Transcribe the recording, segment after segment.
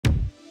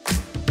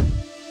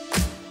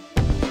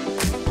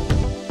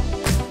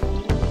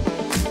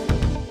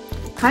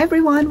Hi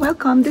everyone,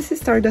 welcome. This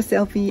is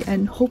StardustLV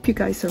and hope you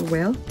guys are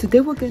well.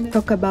 Today we're gonna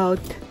talk about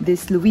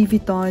this Louis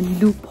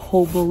Vuitton Loop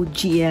Hobo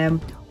GM,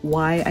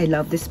 why I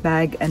love this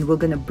bag, and we're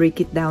gonna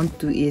break it down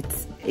to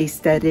its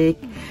aesthetic,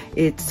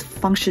 its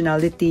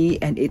functionality,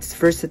 and its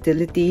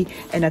versatility.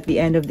 And at the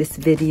end of this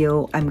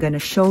video, I'm gonna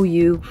show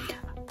you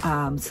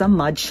some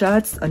mud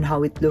shots on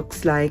how it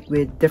looks like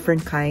with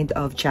different kind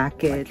of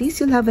jacket. At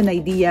least you'll have an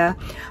idea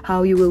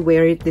how you will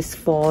wear it this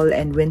fall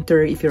and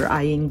winter if you're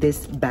eyeing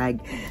this bag.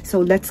 So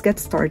let's get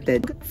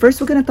started. First,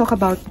 we're gonna talk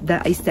about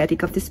the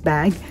aesthetic of this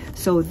bag.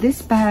 So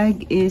this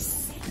bag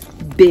is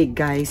big,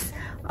 guys.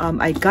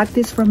 I got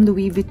this from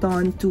Louis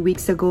Vuitton 2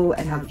 weeks ago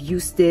and I've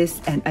used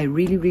this and I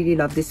really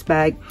love this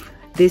bag.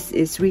 This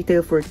is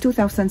retail for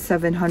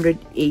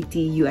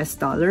 $2,780 US,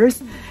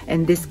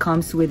 and this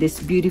comes with this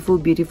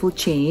beautiful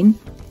chain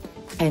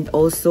and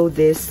also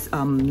this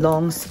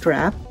long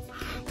strap.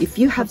 If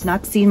you have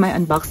not seen my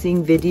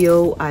unboxing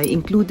video, I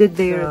included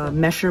their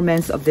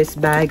measurements of this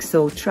bag,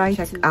 so try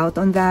check out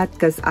on that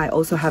because I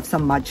also have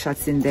some mud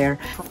shots in there.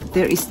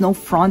 There is no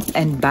front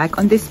and back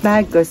on this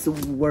bag because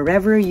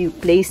wherever you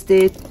placed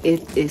it,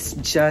 it is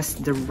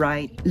just the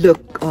right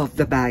look of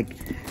the bag.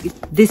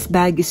 This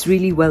bag is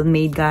really well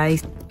made,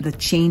 guys. The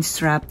chain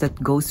strap that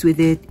goes with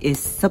it is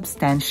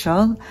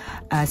substantial.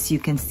 As you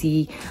can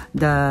see,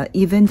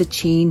 even the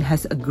chain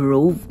has a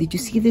groove. Did you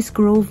see this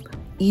groove?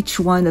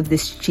 Each one of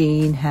this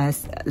chain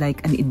has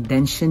like an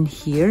indentation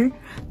here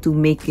to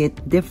make it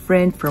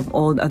different from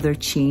all other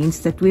chains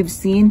that we've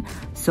seen.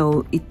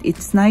 So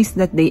it's nice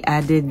that they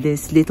added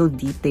this little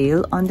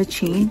detail on the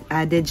chain,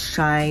 added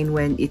shine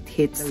when it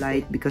hits the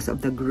light because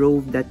of the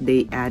groove that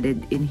they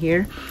added in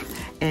here.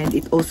 And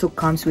it also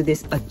comes with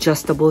this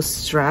adjustable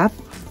strap,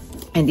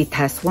 and it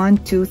has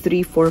 1, 2,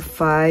 3, 4,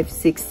 5,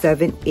 6,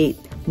 7,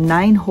 8,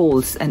 9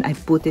 holes, and I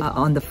put it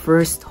on the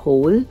first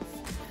hole.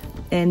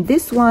 And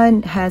this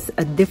one has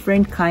a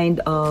different kind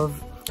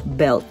of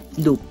belt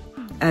loop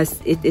as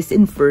it is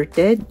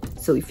inverted.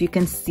 So if you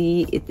can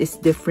see, it is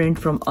different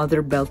from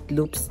other belt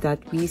loops that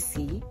we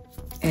see.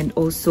 And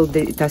also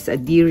it has a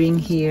D-ring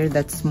here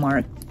that's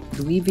marked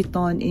Louis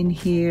Vuitton in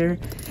here.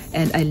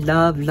 And I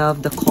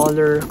love the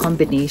color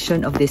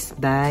combination of this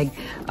bag.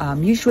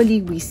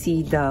 Usually we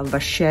see the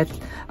vachette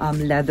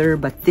leather,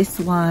 but this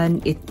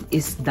one, it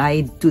is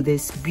dyed to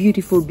this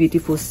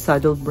beautiful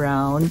subtle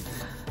brown.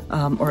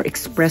 Or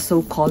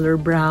espresso color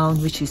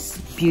brown, which is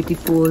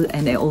beautiful.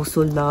 And I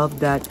also love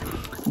that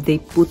they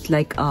put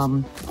like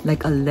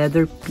a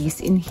leather piece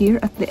in here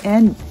at the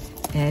end,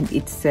 and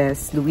it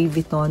says Louis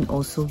Vuitton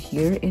also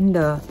here in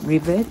the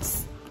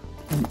rivets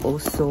and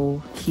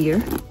also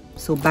here.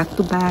 So back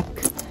to back,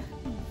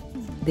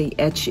 they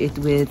etch it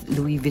with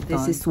Louis Vuitton.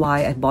 This is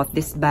why I bought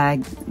this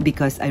bag,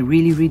 because I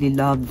really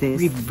love this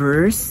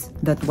reverse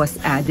that was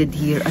added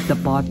here at the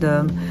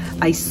bottom.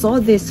 I saw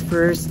this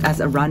first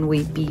as a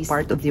runway piece,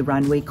 part of the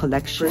runway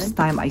collection. First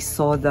time I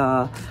saw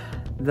the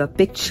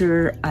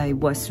picture, I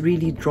was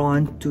really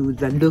drawn to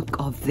the look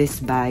of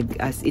this bag,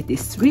 as it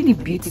is really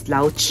beautiful.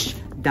 Slouch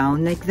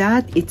down like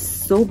that, it's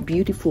so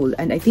beautiful.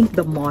 And I think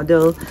the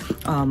model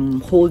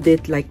hold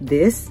it like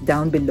this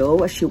down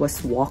below as she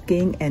was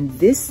walking, and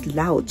this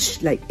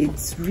slouch, like,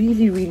 it's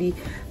really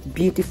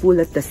beautiful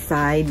at the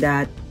side.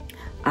 That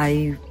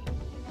I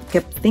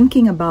kept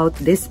thinking about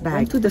this bag. I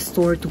went to the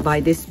store to buy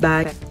this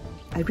bag.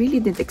 I really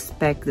didn't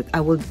expect that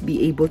I would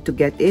be able to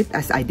get it,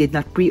 as I did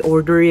not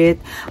pre-order it.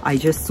 I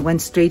just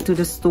went straight to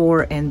the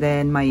store, and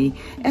then my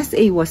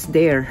SA was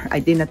there. I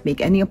did not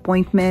make any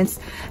appointments.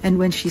 And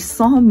when she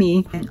saw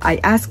me,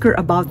 I asked her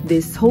about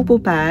this Hobo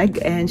bag,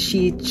 and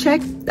she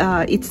checked.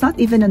 It's not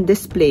even on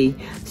display.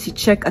 She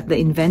checked at the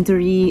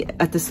inventory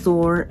at the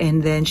store,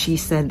 and then she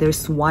said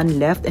there's one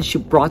left, and she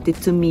brought it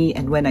to me.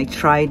 And when I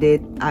tried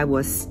it, I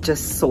was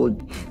just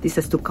sold.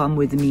 This has to come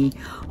with me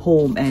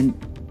home, and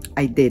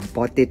I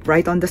bought it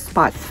right on the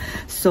spot.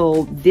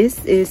 So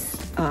this is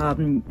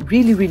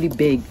really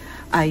big.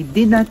 I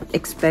did not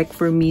expect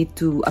for me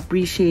to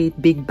appreciate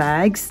big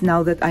bags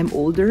now that I'm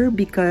older,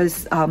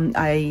 because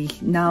I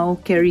now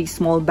carry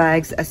small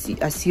bags.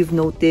 As you've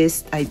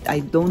noticed,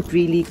 I don't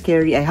really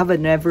carry. I have a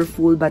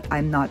Neverfull, but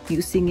I'm not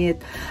using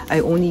it. I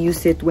only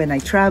use it when I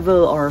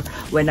travel or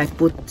when I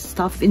put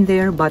stuff in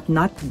there, but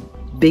not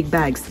big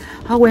bags.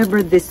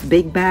 However, this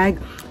big bag,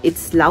 it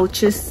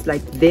slouches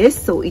like this,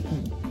 so it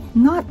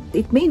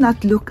may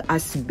not look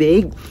as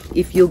big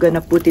if you're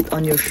gonna put it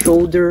on your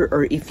shoulder,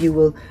 or if you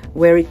will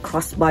wear it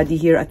crossbody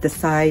here at the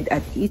side.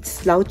 And it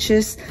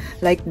slouches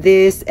like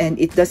this, and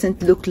it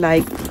doesn't look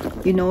like,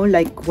 you know,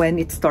 like when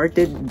it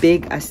started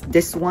big as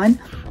this one.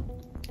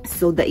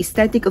 So the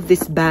aesthetic of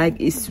this bag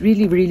is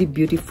really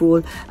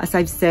beautiful. As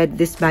I've said,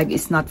 this bag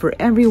is not for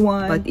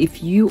everyone, but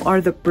if you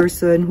are the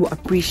person who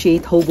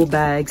appreciate Hobo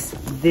bags,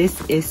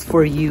 this is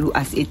for you,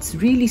 as it's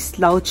really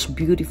slouched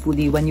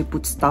beautifully when you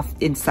put stuff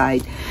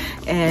inside.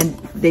 And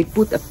they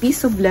put a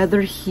piece of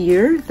leather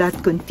here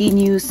that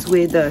continues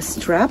with a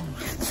strap,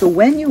 so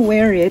when you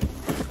wear it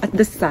at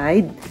the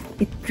side,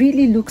 it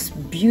really looks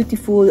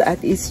beautiful,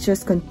 as it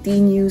just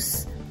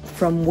continues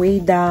from way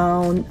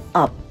down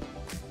up.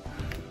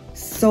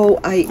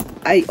 So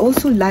I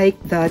also like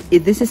that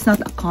this is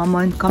not a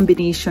common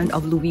combination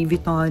of Louis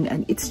Vuitton,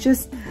 and it's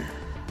just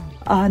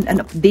an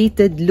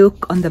updated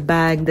look on the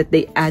bag that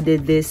they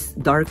added this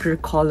darker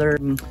color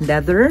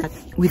leather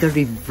with a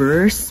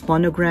reverse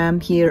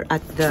monogram here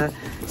at the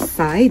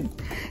side.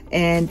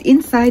 And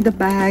inside the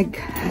bag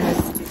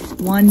has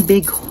one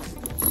big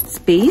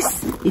space.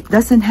 It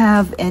doesn't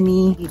have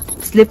any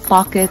slip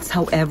pockets.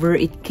 However,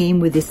 it came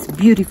with this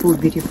beautiful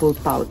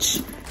pouch.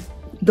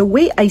 The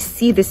way I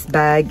see this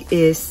bag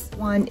is,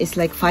 one is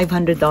like $500.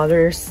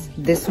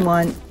 This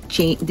one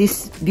chain,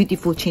 this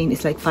beautiful chain,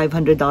 is like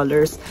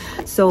 $500.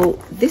 So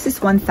this is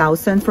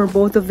 $1,000 for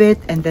both of it,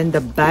 and then the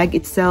bag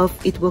itself,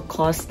 it will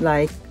cost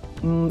like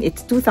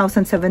it's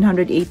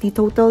 $2,780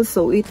 total,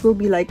 so it will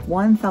be like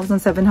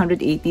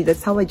 $1,780.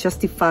 That's how I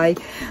justify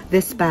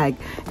this bag.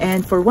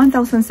 And for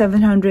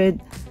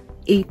 $1,780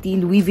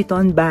 Louis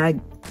Vuitton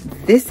bag,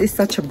 this is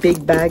such a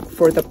big bag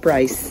for the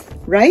price,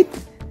 right?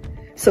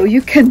 So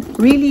you can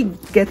really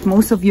get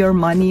most of your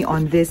money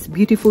on this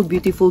beautiful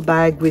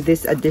bag with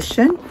this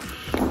addition.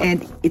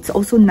 And it's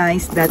also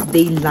nice that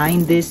they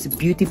line this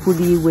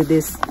beautifully with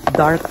this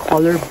dark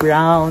color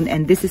brown,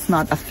 and this is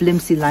not a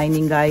flimsy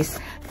lining, guys.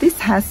 This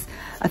has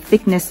a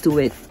thickness to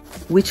it,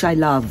 which I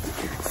love.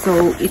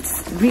 So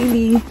it's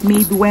really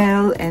made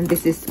well, and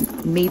this is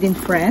made in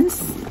France.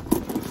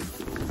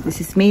 This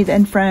is made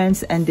in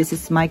France, and this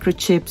is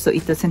microchip, so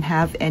it doesn't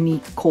have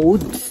any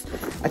codes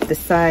at the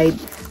side.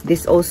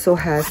 This also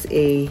has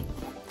a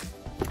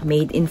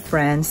made in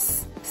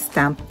France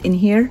stamped in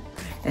here,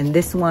 and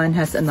this one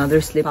has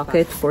another slip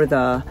pocket for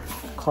the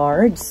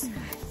cards.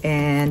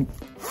 And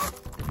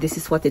this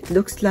is what it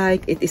looks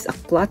like. It is a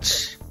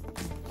clutch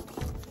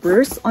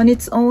purse on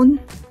its own,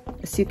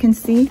 as you can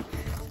see.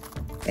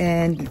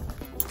 And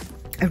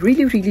I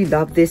really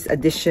love this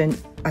addition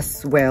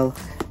as well.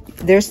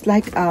 There's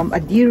like a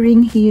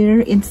D-ring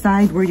here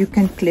inside where you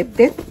can clip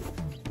it.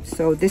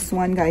 So this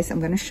one, guys, I'm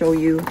gonna show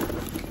you.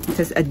 It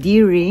has a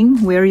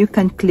D-ring where you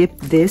can clip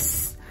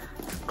this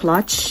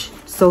clutch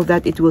so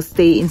that it will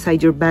stay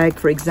inside your bag.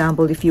 For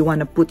example, if you want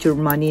to put your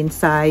money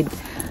inside,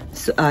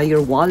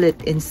 your wallet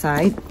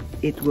inside,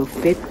 it will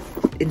fit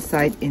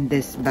inside in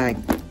this bag.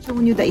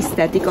 Showing you the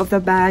aesthetic of the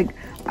bag,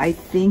 I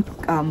think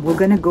we're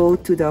gonna go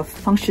to the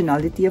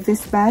functionality of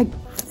this bag.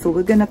 So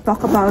we're gonna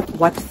talk about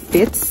what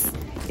fits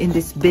in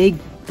this big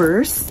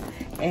purse,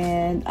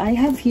 and I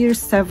have here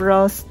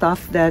several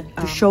stuff that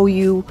to show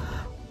you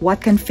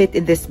what can fit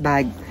in this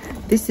bag.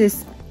 This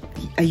is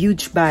a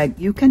huge bag.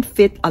 You can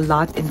fit a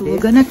lot in this. We're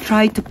gonna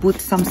try to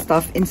put some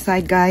stuff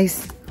inside,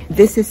 guys.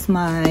 This is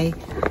my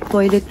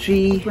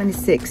toiletry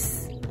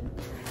 26,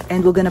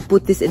 and we're gonna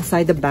put this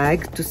inside the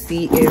bag to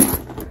see if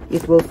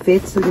it will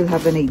fit, so you'll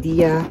have an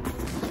idea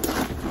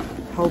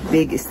how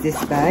big is this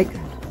bag.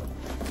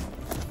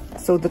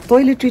 So the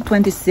toiletry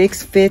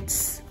 26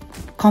 fits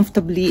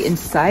comfortably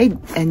inside,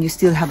 and you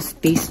still have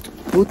space to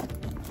put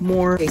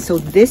more. Okay, so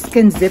this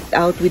can zip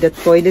out with a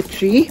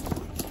toiletry.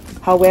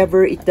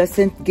 However, it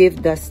doesn't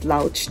give the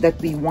slouch that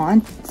we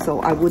want,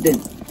 so I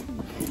wouldn't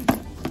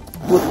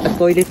put a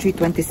toiletry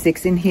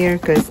 26 in here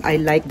because I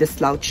like the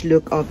slouch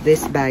look of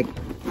this bag.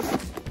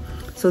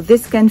 So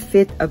this can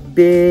fit a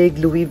big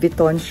Louis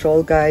Vuitton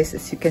shawl, guys.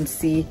 As you can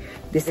see,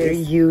 this is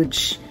very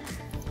huge,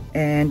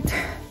 and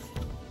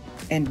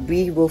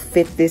we will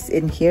fit this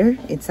in here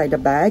inside the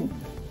bag,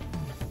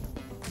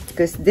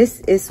 because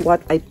this is what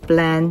I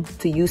plan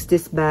to use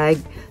this bag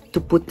to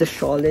put the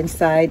shawl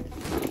inside.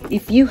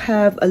 If you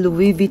have a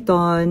Louis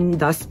Vuitton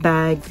dust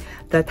bag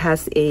that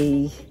has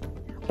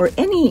or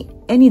any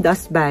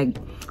dust bag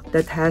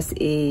that has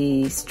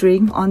a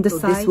string on the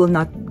side, this will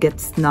not get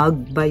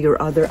snugged by your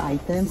other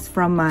items.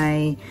 From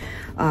my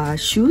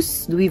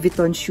shoes, Louis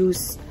Vuitton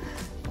shoes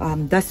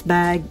dust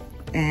bag,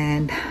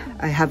 and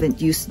I haven't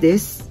used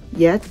this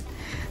yet,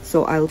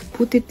 so I'll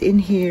put it in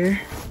here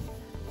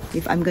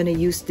if I'm gonna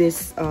use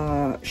this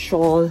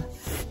shawl,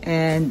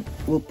 and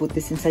we'll put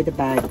this inside the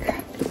bag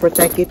to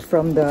protect it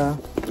from the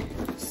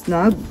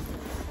snug.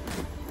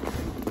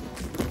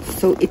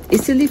 So it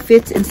easily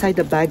fits inside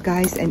the bag,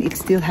 guys, and it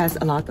still has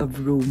a lot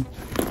of room.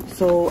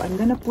 So I'm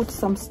gonna put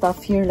some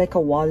stuff here, like a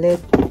wallet.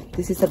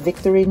 This is a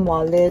Victorine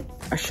wallet,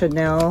 a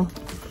Chanel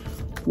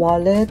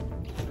wallet,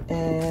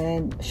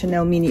 and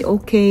Chanel mini O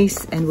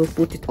case, and we'll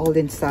put it all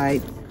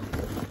inside.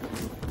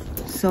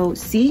 So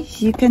see,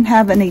 you can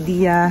have an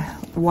idea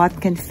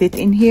what can fit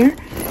in here.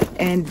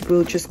 And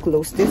we'll just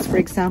close this, for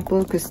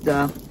example, because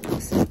the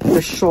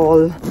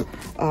shawl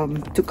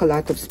took a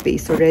lot of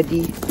space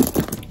already.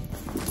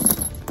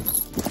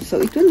 So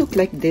it will look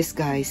like this,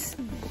 guys.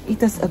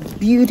 It has a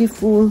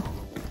beautiful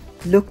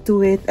look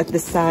to it at the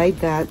side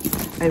that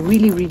I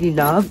really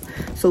love.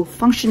 So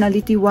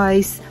functionality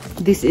wise,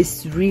 this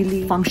is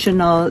really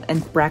functional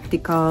and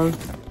practical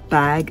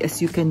bag,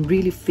 as you can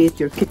really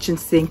fit your kitchen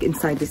sink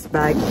inside this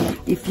bag.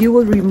 If you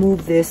will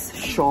remove this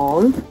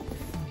shawl,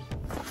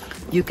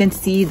 you can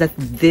see that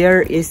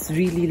there is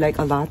really like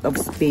a lot of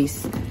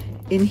space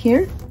in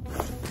here.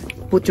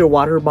 Put your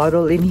water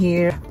bottle in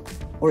here,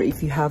 or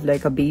if you have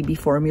like a baby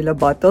formula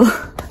bottle,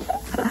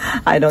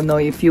 I don't know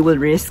if you will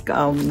risk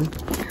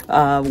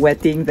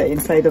wetting the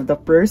inside of the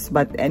purse,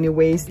 but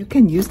anyways, you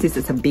can use this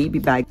as a baby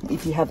bag.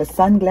 If you have a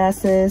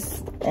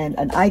sunglasses and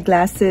an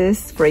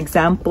eyeglasses, for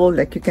example,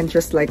 like you can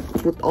just like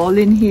put all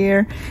in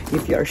here.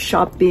 If you're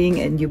shopping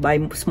and you buy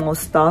small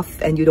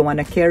stuff and you don't want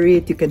to carry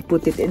it, you can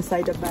put it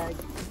inside the bag.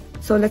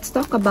 So let's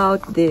talk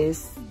about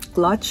this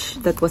clutch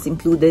that was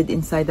included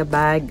inside the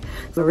bag.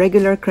 The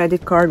regular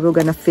credit card will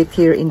gonna fit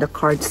here in the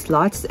card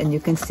slots, and you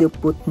can still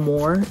put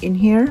more in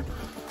here.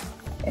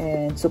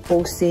 And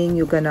supposing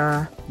you're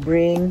gonna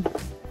bring,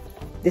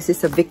 this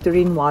is a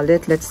Victorine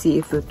wallet, let's see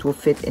if it will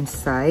fit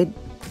inside.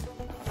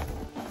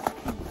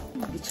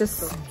 It's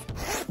just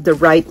the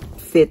right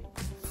fit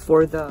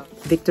for the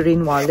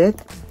Victorine wallet,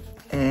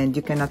 and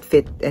you cannot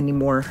fit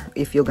anymore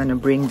if you're gonna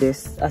bring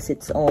this as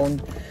its own.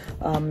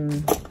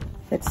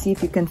 Let's see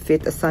if you can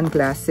fit a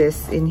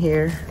sunglasses in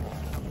here.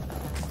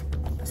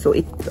 So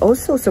it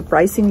also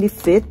surprisingly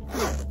fit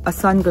a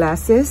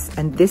sunglasses,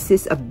 and this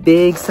is a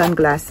big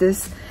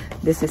sunglasses.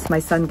 This is my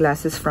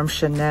sunglasses from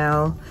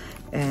Chanel,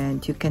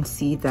 and you can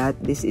see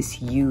that this is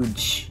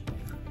huge.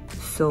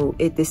 So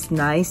it is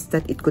nice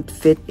that it could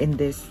fit in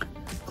this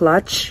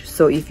clutch.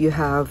 So if you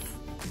have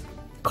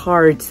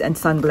cards and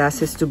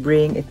sunglasses to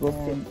bring, it will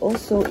fit.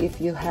 Also, if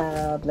you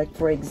have, like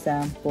for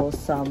example,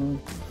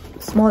 some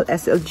small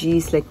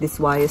SLGs like this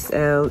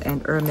YSL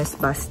and Hermes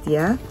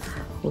Bastia,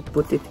 we'll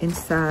put it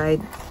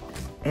inside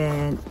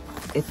and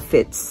it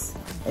fits.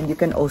 And you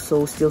can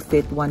also still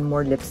fit one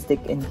more lipstick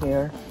in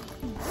here.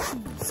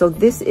 So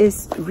this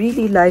is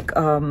really like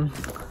a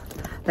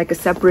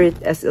separate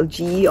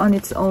SLG on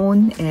its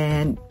own,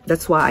 and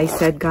that's why I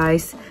said,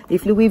 guys,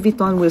 if Louis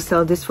Vuitton will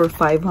sell this for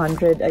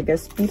 500, I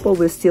guess people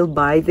will still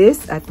buy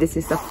this, as this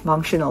is a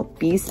functional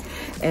piece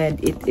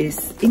and it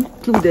is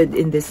included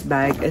in this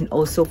bag. And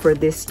also for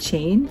this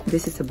chain,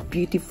 this is a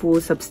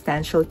beautiful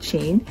substantial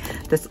chain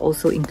that's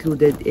also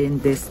included in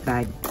this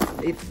bag.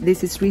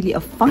 This is really a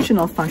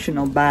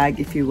functional bag,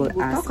 if you will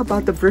ask. Talk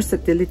about the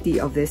versatility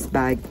of this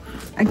bag.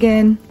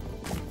 Again,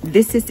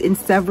 this is in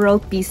several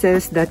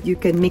pieces that you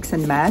can mix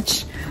and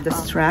match the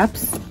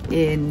straps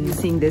in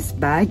using this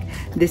bag.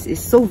 This is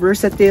so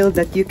versatile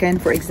that you can,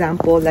 for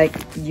example, like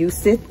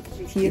use it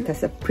here. It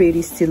has a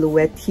pretty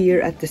silhouette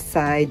here at the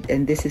side,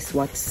 and this is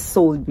what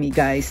sold me,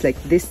 guys.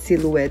 Like, this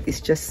silhouette is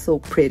just so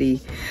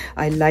pretty.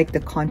 I like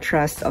the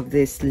contrast of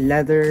this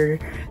leather,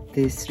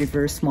 this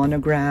reverse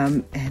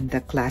monogram, and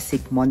the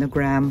classic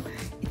monogram.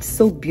 It's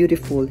so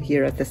beautiful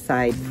here at the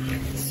side.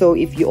 So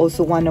if you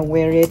also want to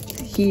wear it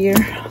here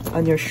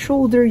on your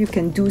shoulder, you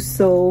can do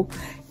so.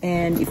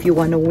 And if you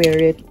want to wear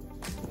it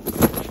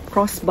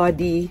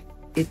crossbody,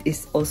 it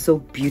is also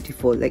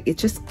beautiful. Like, it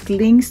just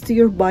clings to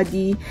your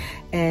body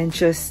and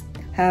just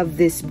have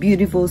this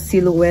beautiful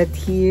silhouette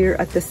here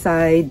at the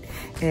side.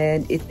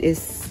 And it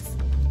is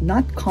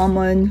not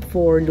common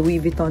for Louis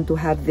Vuitton to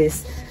have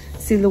this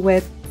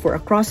silhouette for a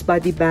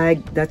crossbody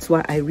bag. That's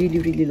why I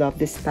really love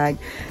this bag.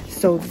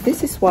 So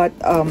this is what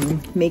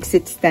makes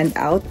it stand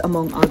out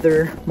among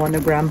other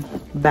monogram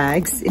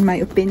bags, in my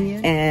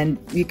opinion. And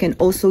you can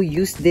also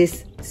use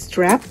this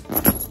strap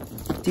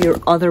to your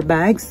other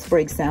bags. For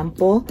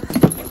example,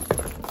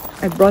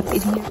 I brought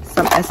in here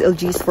some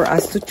SLGs for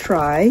us to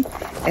try,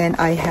 and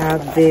I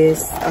have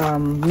this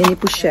mini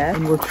pochette,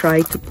 and we'll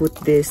try to put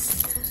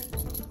this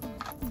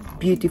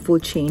beautiful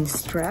chain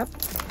strap.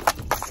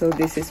 So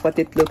this is what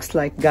it looks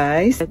like,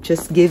 guys. It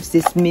just gives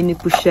this mini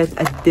pochette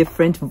a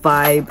different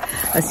vibe.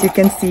 As you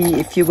can see,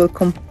 if you will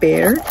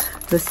compare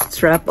the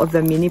strap of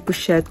the mini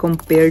pochette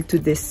compared to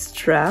this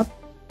strap,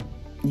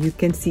 you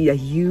can see a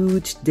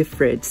huge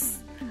difference.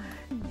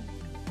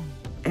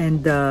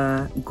 And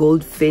the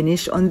gold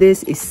finish on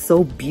this is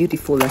so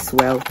beautiful as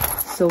well.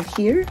 So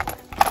here,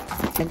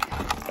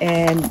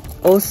 and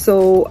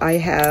also I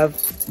have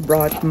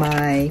brought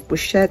my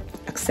pochette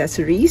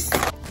accessories.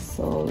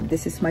 So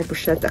this is my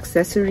pochette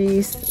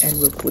accessories, and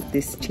we'll put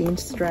this chain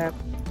strap.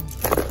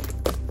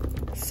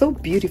 So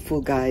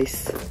beautiful,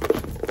 guys.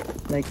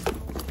 Like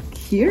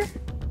here,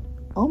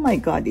 oh my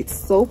god, it's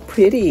so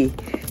pretty.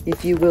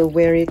 If you will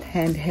wear it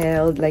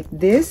handheld like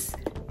this,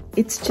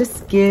 it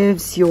just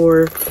gives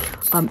your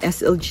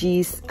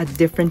SLGs a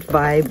different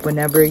vibe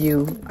whenever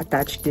you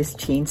attach this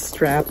chain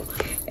strap.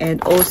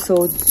 And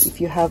also,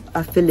 if you have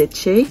a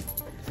fileche,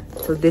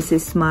 so this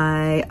is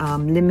my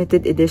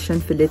limited edition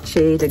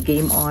fileche, the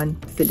Game On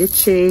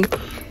fileche,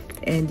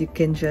 and you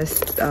can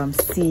just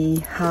see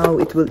how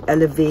it will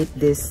elevate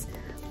this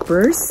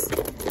purse.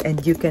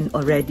 And you can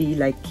already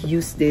like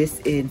use this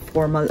in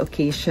formal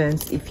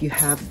occasions if you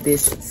have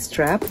this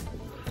strap.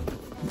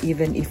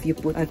 Even if you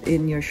put it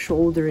in your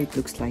shoulder, it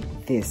looks like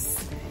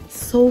this.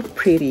 So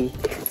pretty.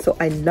 So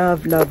I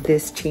love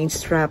this chain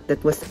strap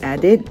that was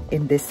added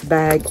in this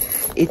bag.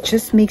 It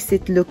just makes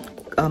it look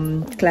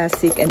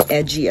classic and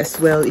edgy as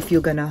well if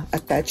you're gonna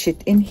attach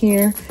it in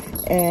here.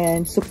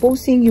 And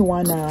supposing you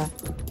wanna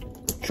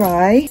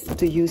try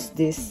to use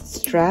this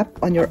strap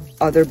on your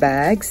other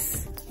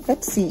bags,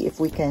 let's see if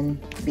we can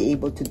be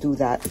able to do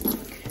that.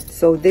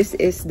 So this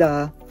is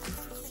the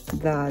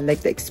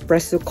like the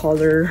espresso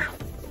color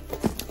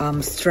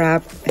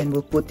strap, and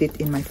we'll put it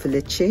in my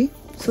Felice.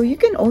 So you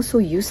can also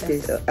use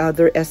this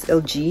other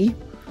SLG.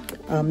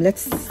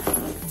 Let's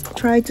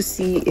try to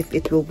see if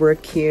it will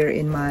work here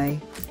in my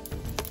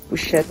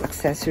pochette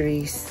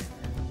accessories.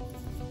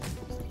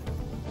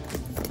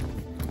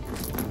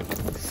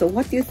 So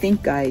what do you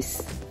think,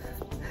 guys?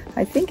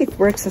 I think it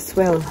works as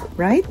well,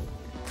 right?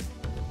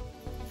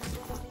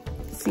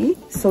 See?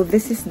 So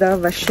this is the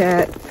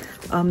vachette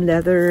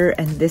leather,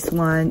 and this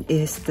one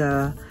is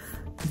the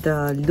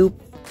loop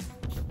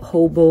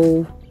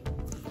Hobo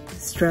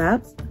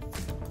strap.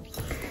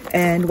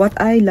 And what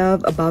I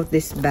love about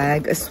this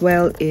bag as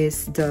well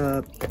is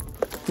the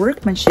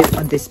workmanship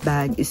on this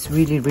bag is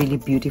really, really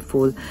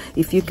beautiful.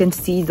 If you can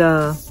see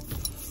the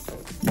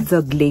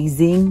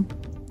glazing,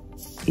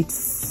 it's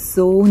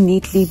so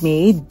neatly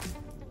made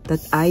that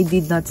I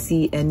did not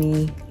see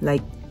any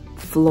like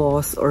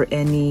flaws or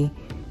any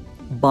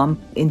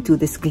bump into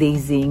this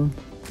glazing.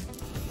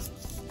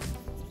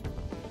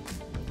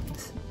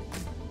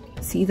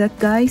 See that,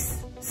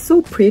 guys?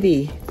 So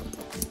pretty.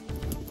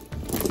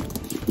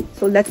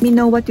 So let me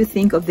know what you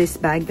think of this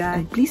bag,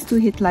 guys. Please do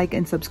hit like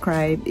and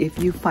subscribe if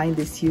you find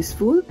this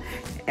useful.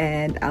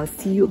 And I'll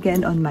see you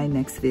again on my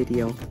next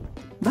video.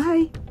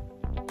 Bye!